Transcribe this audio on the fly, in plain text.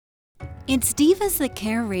It's Divas That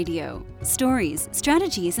Care Radio. Stories,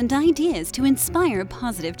 strategies, and ideas to inspire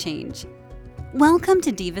positive change. Welcome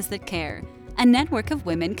to Divas That Care, a network of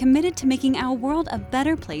women committed to making our world a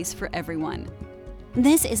better place for everyone.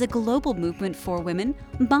 This is a global movement for women,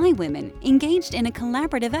 by women, engaged in a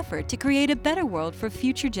collaborative effort to create a better world for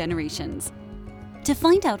future generations. To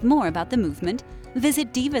find out more about the movement,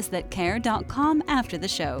 visit divasthatcare.com after the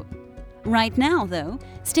show. Right now, though,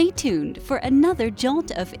 stay tuned for another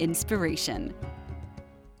jolt of inspiration.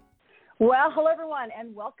 Well, hello, everyone,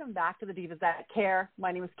 and welcome back to the Divas That Care.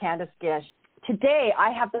 My name is Candace Gish. Today,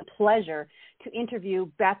 I have the pleasure to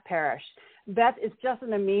interview Beth Parrish. Beth is just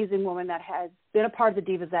an amazing woman that has been a part of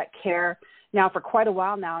the Divas That Care now for quite a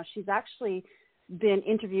while now. She's actually been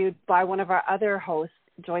interviewed by one of our other hosts,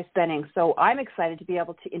 Joyce Benning. So I'm excited to be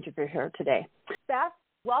able to interview her today. Beth,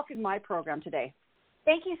 welcome to my program today.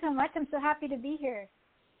 Thank you so much. I'm so happy to be here.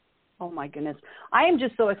 Oh, my goodness. I am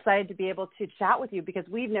just so excited to be able to chat with you because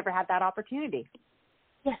we've never had that opportunity.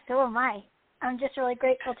 Yes, so am I. I'm just really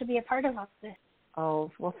grateful to be a part of all this. Oh,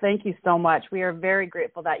 well, thank you so much. We are very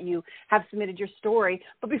grateful that you have submitted your story.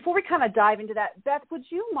 But before we kind of dive into that, Beth, would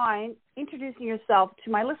you mind introducing yourself to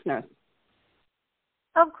my listeners?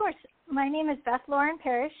 Of course. My name is Beth Lauren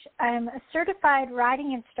Parrish. I'm a certified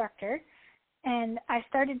riding instructor, and I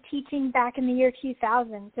started teaching back in the year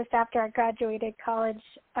 2000, just after I graduated college.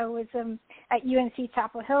 I was at UNC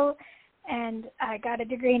Chapel Hill, and I got a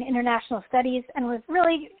degree in international studies and was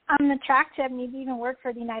really on the track to maybe even work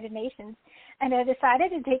for the United Nations. And I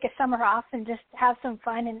decided to take a summer off and just have some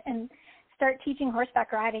fun and start teaching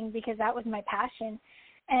horseback riding because that was my passion.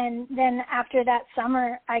 And then after that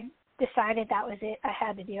summer, I decided that was it. I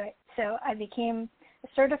had to do it. So I became a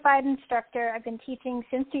certified instructor. I've been teaching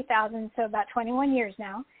since 2000, so about 21 years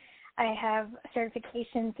now. I have a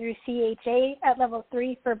certification through CHA at level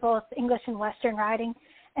 3 for both English and Western riding.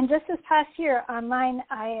 And just this past year online,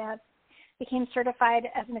 I became certified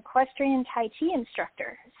as an equestrian Tai Chi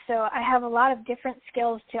instructor. So I have a lot of different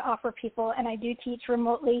skills to offer people, and I do teach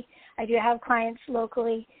remotely. I do have clients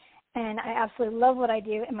locally, and I absolutely love what I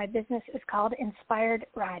do, and my business is called Inspired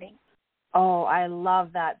Riding. Oh, I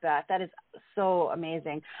love that, Beth. That is so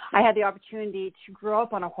amazing. I had the opportunity to grow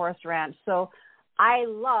up on a horse ranch, so I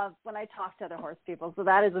love when I talk to other horse people, so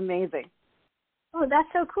that is amazing. Oh, that's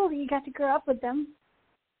so cool that you got to grow up with them.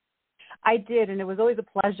 I did, and it was always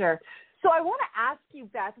a pleasure. So I want to ask you,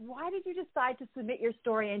 Beth, why did you decide to submit your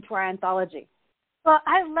story into our anthology? Well,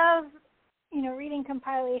 I love, reading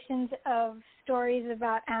compilations of stories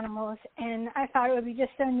about animals, and I thought it would be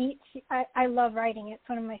just so neat. I love writing. It's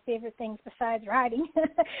one of my favorite things besides riding.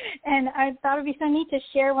 And I thought it would be so neat to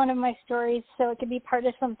share one of my stories so it could be part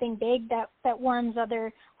of something big that warms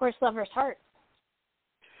other horse lovers' hearts.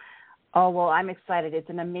 Oh, well, I'm excited. It's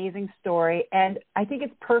an amazing story, and I think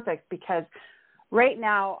it's perfect because right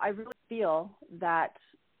now I really feel that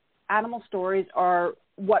animal stories are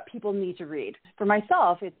what people need to read. For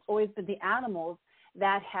myself, it's always been the animals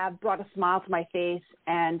that have brought a smile to my face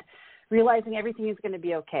and realizing everything is going to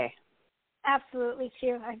be okay. Absolutely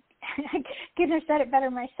true. I couldn't have said it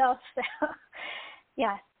better myself. So,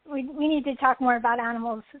 yeah, we need to talk more about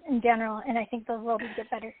animals in general, and I think the world would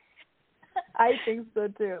get better. I think so,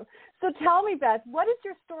 too. So tell me, Beth, what is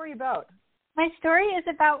your story about? My story is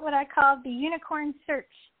about what I call the unicorn search.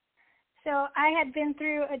 So I had been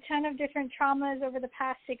through a ton of different traumas over the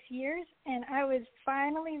past 6 years, and I was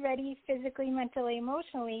finally ready physically, mentally,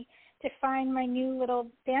 emotionally to find my new little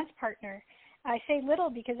dance partner. I say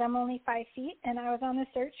little because I'm only 5 feet, and I was on the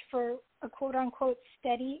search for a quote-unquote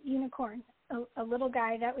steady unicorn, a little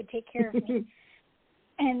guy that would take care of me.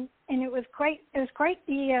 And it was quite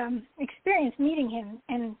the experience meeting him,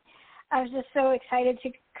 and I was just so excited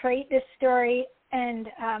to create this story and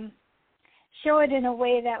show it in a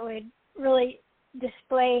way that would really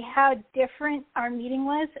display how different our meeting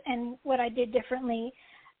was and what I did differently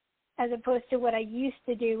as opposed to what I used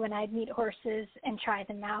to do when I'd meet horses and try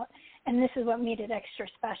them out. And this is what made it extra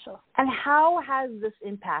special. And how has this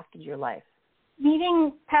impacted your life?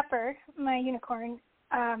 Meeting Pepper, my unicorn,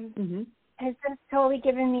 has just totally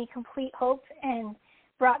given me complete hope and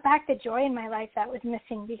brought back the joy in my life that was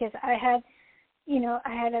missing because I had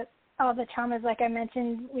all the traumas, like I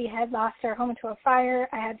mentioned. We had lost our home to a fire.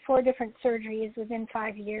 I had 4 different surgeries within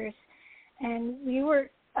 5 years, and we were,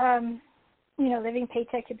 living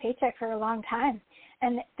paycheck to paycheck for a long time,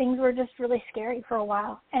 and things were just really scary for a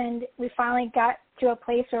while. And we finally got to a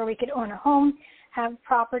place where we could own a home, have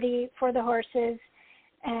property for the horses,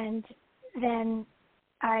 and then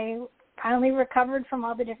I finally recovered from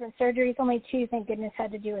all the different surgeries. Only 2, thank goodness,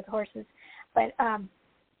 had to do with horses, but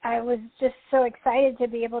I was just so excited to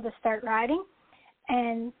be able to start riding,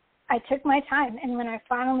 and I took my time, and when I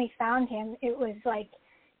finally found him, it was like,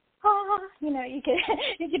 you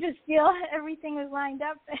could just feel everything was lined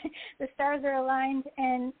up. The stars are aligned,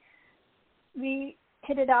 and we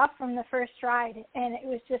hit it off from the first ride, and it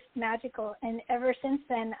was just magical. And ever since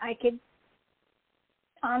then, I could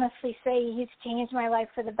honestly say he's changed my life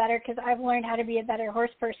for the better, because I've learned how to be a better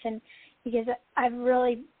horse person, because I've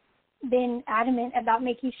really been adamant about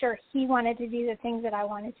making sure he wanted to do the things that I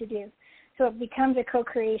wanted to do. So it becomes a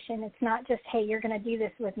co-creation. It's not just, hey, you're going to do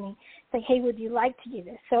this with me. It's like, hey, would you like to do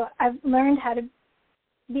this? So I've learned how to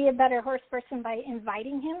be a better horse person by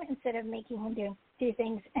inviting him instead of making him do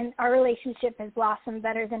things. And our relationship has blossomed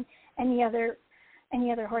better than any other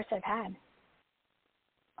horse I've had.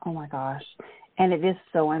 Oh, my gosh. And it is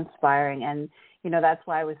so inspiring. And, that's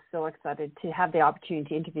why I was so excited to have the opportunity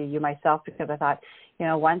to interview you myself, because I thought,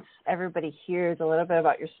 once everybody hears a little bit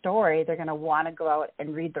about your story, they're going to want to go out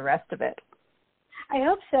and read the rest of it. I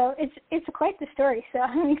hope so. It's quite the story, so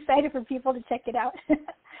I'm excited for people to check it out.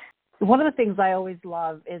 One of the things I always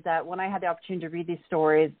love is that when I had the opportunity to read these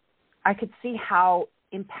stories, I could see how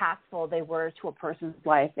impactful they were to a person's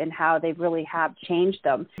life and how they really have changed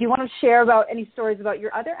them. Do you want to share about any stories about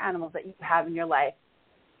your other animals that you have in your life?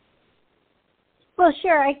 Well,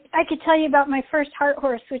 sure. I could tell you about my first heart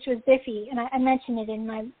horse, which was Biffy, and I mentioned it in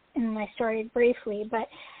my story briefly. But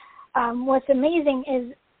what's amazing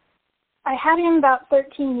is I had him about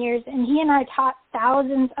 13 years, and he and I taught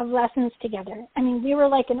thousands of lessons together. I mean, we were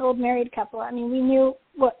like an old married couple. I mean, we knew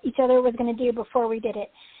what each other was going to do before we did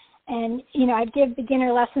it. And, I'd give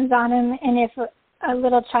beginner lessons on him, and if a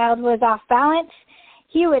little child was off balance,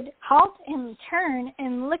 he would halt and turn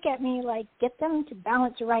and look at me like, get them to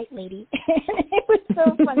balance right, lady. And it was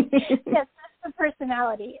so funny. Yes, that's the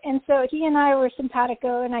personality. And so he and I were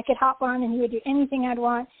simpatico, and I could hop on, and he would do anything I'd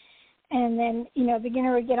want. And then,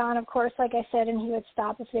 beginner would get on, of course, like I said, and he would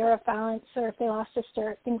stop if they were off balance or if they lost a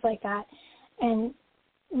stirrup, things like that. And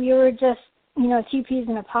we were just, two peas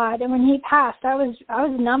in a pod. And when he passed, I was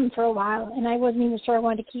numb for a while, and I wasn't even sure I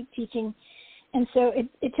wanted to keep teaching. And so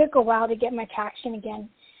it took a while to get my traction again.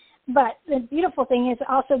 But the beautiful thing is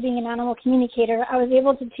also being an animal communicator, I was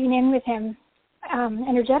able to tune in with him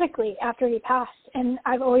energetically after he passed. And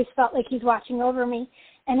I've always felt like he's watching over me.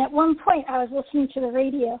 And at one point, I was listening to the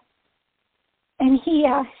radio, and he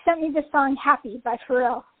sent me the song Happy by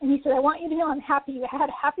Pharrell. And he said, I want you to know I'm happy. You had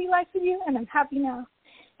a happy life with you, and I'm happy now.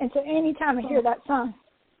 And so anytime I hear that song,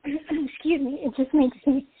 excuse me, it just makes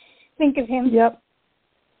me think of him. Yep.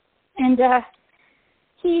 And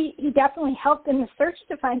he definitely helped in the search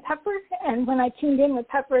to find Pepper. And when I tuned in with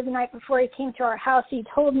Pepper the night before he came to our house, he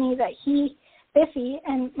told me that Biffy,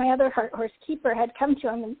 and my other heart horse, Keeper, had come to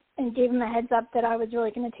him and gave him a heads up that I was really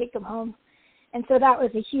going to take him home. And so that was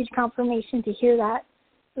a huge confirmation to hear that.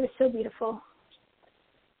 It was so beautiful.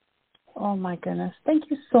 Oh, my goodness. Thank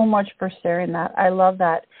you so much for sharing that. I love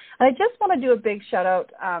that. And I just want to do a big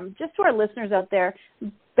shout-out just to our listeners out there.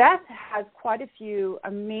 Beth has quite a few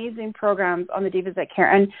amazing programs on the Divas That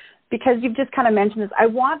Care. And because you've just kind of mentioned this, I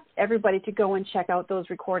want everybody to go and check out those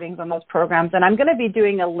recordings on those programs. And I'm going to be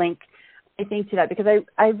doing a link, I think, to that, because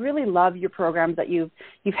I really love your programs that you've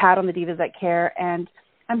had on the Divas That Care. And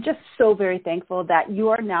I'm just so very thankful that you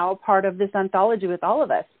are now a part of this anthology with all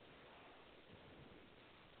of us.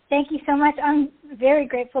 Thank you so much. I'm very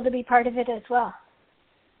grateful to be part of it as well.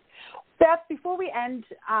 Beth, before we end,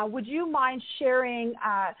 would you mind sharing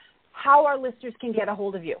how our listeners can get a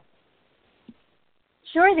hold of you?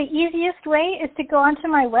 Sure. The easiest way is to go onto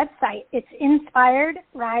my website. It's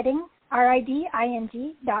inspiredriding,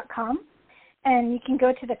 RIDING.com. And you can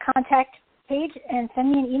go to the contact page and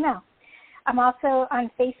send me an email. I'm also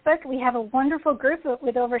on Facebook. We have a wonderful group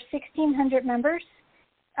with over 1,600 members.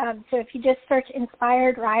 So if you just search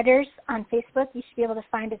Inspired Riders on Facebook, you should be able to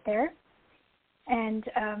find it there. And,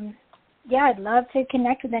 I'd love to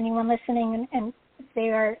connect with anyone listening. And if they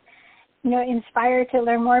are, inspired to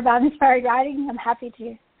learn more about inspired riding, I'm happy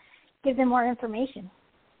to give them more information.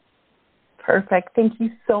 Perfect. Thank you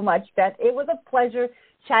so much, Beth. It was a pleasure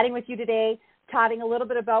chatting with you today, chatting a little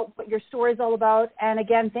bit about what your story is all about. And,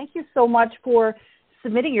 again, thank you so much for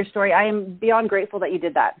submitting your story. I am beyond grateful that you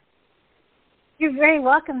did that. You're very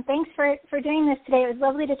welcome. Thanks for doing this today. It was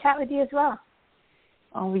lovely to chat with you as well.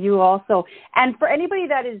 Oh, you also. And for anybody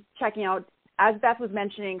that is checking out, as Beth was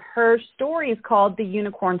mentioning, her story is called The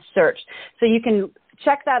Unicorn Search. So you can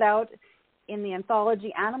check that out in the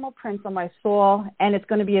anthology Animal Prints on My Soul, and it's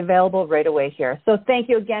going to be available right away here. So thank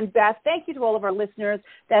you again, Beth. Thank you to all of our listeners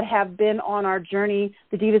that have been on our journey.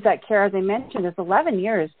 The Divas That Care, as I mentioned, is 11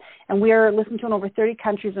 years, and we are listened to in over 30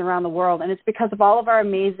 countries around the world, and it's because of all of our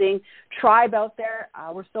amazing tribe out there.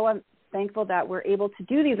 We're so thankful that we're able to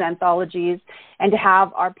do these anthologies and to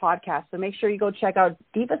have our podcast. So make sure you go check out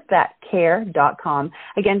divasthatcare.com.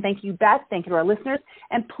 Again, thank you, Beth. Thank you to our listeners.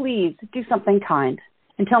 And please do something kind.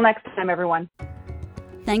 Until next time, everyone.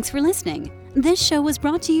 Thanks for listening. This show was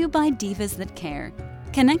brought to you by Divas That Care.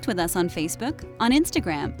 Connect with us on Facebook, on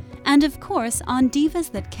Instagram, and of course on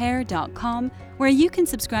divasthatcare.com, where you can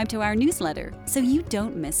subscribe to our newsletter so you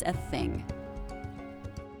don't miss a thing.